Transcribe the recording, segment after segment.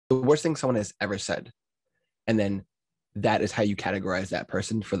the worst thing someone has ever said, and then that is how you categorize that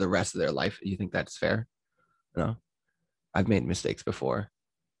person for the rest of their life. You think that's fair? No. I've made mistakes before.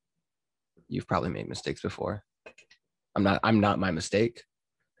 You've probably made mistakes before. I'm not my mistake,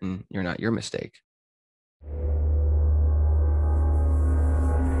 and you're not your mistake.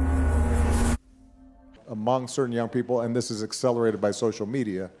 Among certain young people, and this is accelerated by social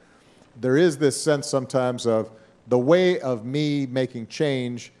media, there is this sense sometimes of the way of me making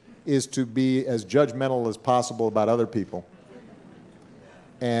change is to be as judgmental as possible about other people.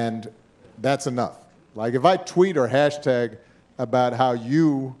 And that's enough. Like if I tweet or hashtag about how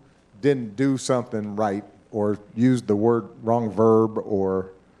you didn't do something right or used the wrong verb,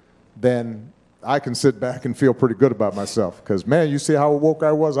 or then I can sit back and feel pretty good about myself. Because, man, you see how woke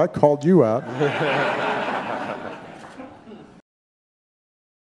I was? I called you out.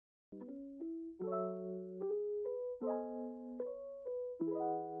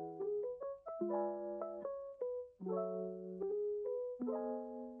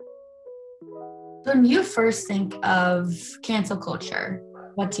 When you first think of cancel culture,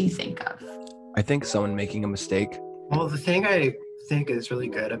 what do you think of? I think someone making a mistake. Well, the thing I think is really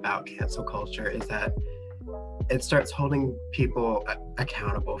good about cancel culture is that it starts holding people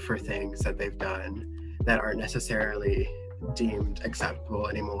accountable for things that they've done that aren't necessarily deemed acceptable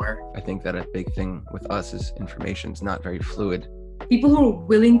anymore. I think that a big thing with us is information's not very fluid. People who are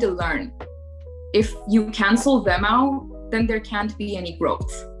willing to learn. If you cancel them out, then there can't be any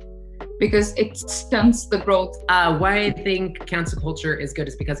growth, because it stunts the growth. Why I think cancel culture is good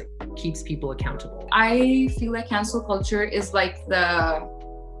is because it keeps people accountable. I feel like cancel culture is like the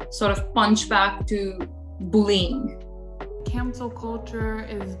sort of punch back to bullying. Cancel culture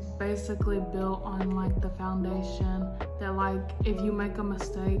is basically built on like the foundation that like if you make a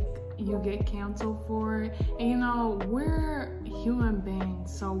mistake, you get canceled for it. And you know, we're human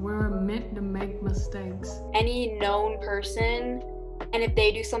beings, so we're meant to make mistakes. Any known person, and if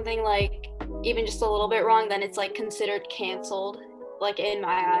they do something like even just a little bit wrong, then it's like considered canceled, like in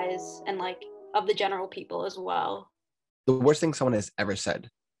my eyes, and like of the general people as well. The worst thing someone has ever said,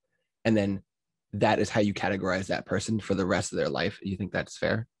 and then that is how you categorize that person for the rest of their life. You think that's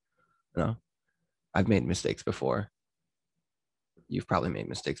fair? No. I've made mistakes before. You've probably made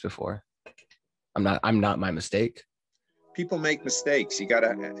mistakes before. I'm not my mistake. People make mistakes. You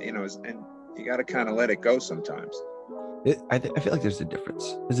gotta, and you gotta kind of let it go sometimes. I feel like there's a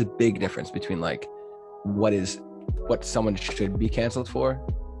difference. There's a big difference between like what someone should be canceled for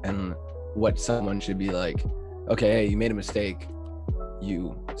and what someone should be like, okay, hey, you made a mistake.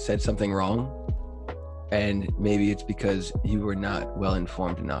 You said something wrong. And maybe it's because you were not well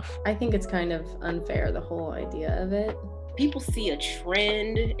informed enough. I think it's kind of unfair, the whole idea of it. People see a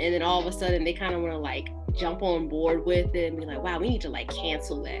trend and then all of a sudden they kind of want to like jump on board with it and be like, wow, we need to like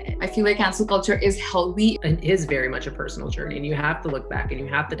cancel that. I feel like cancel culture is healthy. And is very much a personal journey, and you have to look back and you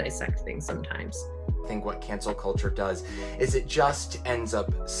have to dissect things sometimes. I think what cancel culture does is it just ends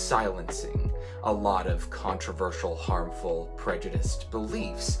up silencing a lot of controversial, harmful, prejudiced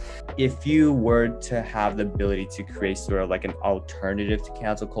beliefs. If you were to have the ability to create sort of like an alternative to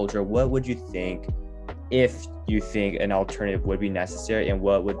cancel culture, what would you think, if you think an alternative would be necessary, and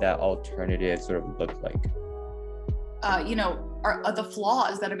what would that alternative sort of look like? The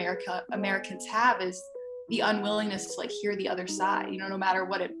flaws that Americans have is the unwillingness to like hear the other side, no matter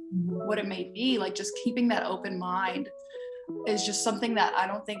what it may be. Like just keeping that open mind is just something that I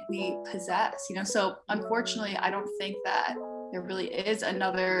don't think we possess, so unfortunately I don't think that there really is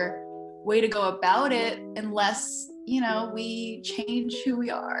another way to go about it unless we change who we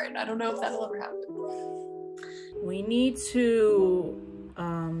are, and I don't know if that'll ever happen. We need to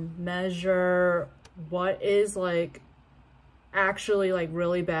measure what is like actually like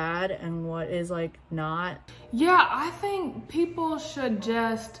really bad and what is like not. Yeah, I think people should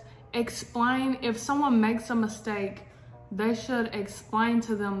just explain. If someone makes a mistake, they should explain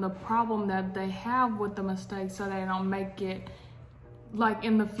to them the problem that they have with the mistake so they don't make it like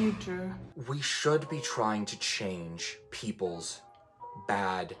in the future. We should be trying to change people's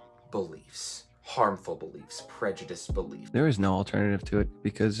bad beliefs, harmful beliefs, prejudiced beliefs. There is no alternative to it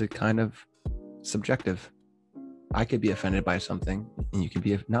because it's kind of subjective. I could be offended by something and you could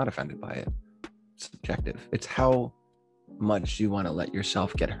be not offended by it. It's subjective. It's how much you want to let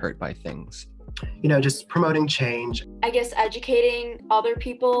yourself get hurt by things. Just promoting change. I guess educating other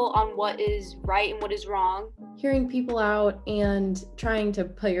people on what is right and what is wrong. Hearing people out and trying to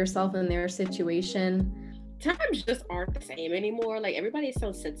put yourself in their situation. Times just aren't the same anymore. Like everybody's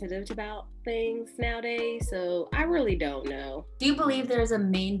so sensitive about things nowadays, so I really don't know. Do you believe there's a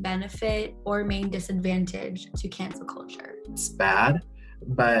main benefit or main disadvantage to cancel culture? It's bad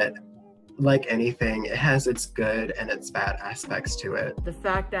But like anything, it has its good and its bad aspects to it. The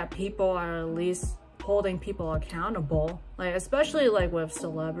fact that people are at least holding people accountable, like especially like with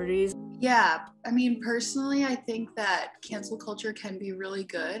celebrities. Yeah, I mean, personally, I think that cancel culture can be really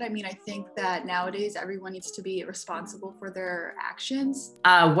good. I mean, I think that nowadays everyone needs to be responsible for their actions.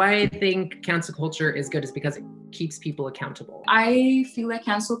 Why I think cancel culture is good is because it keeps people accountable. I feel like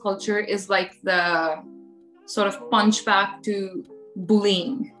cancel culture is like the sort of punch back to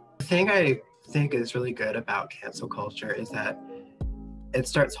bullying. The thing I think is really good about cancel culture is that it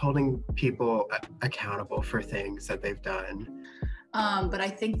starts holding people accountable for things that they've done. But I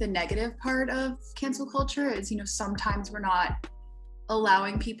think the negative part of cancel culture is, you know, sometimes we're not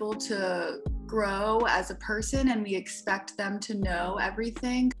allowing people to grow as a person and we expect them to know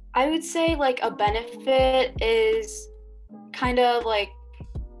everything. I would say like a benefit is kind of like,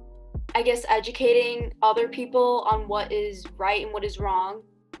 I guess, educating other people on what is right and what is wrong.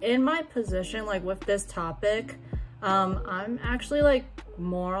 In my position, like with this topic, I'm actually like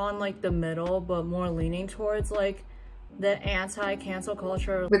more on like the middle, but more leaning towards like the anti-cancel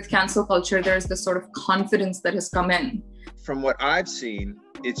culture. With cancel culture, there's this sort of confidence that has come in. From what I've seen,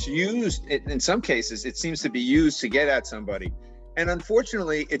 it's used, in some cases, it seems to be used to get at somebody. And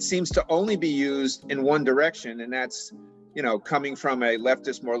unfortunately, it seems to only be used in one direction, and that's, you know, coming from a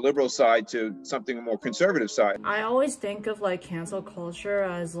leftist, more liberal side to something a more conservative side. I always think of like cancel culture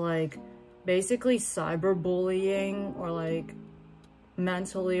as like basically cyberbullying or like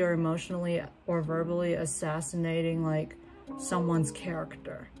mentally or emotionally or verbally assassinating like someone's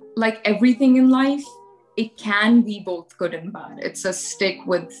character. Like everything in life, it can be both good and bad. It's a stick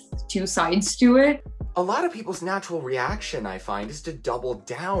with two sides to it. A lot of people's natural reaction, I find, is to double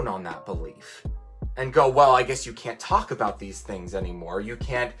down on that belief and go, well, I guess you can't talk about these things anymore. You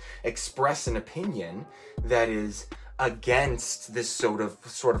can't express an opinion that is against this sort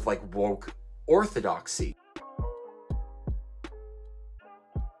of like woke orthodoxy.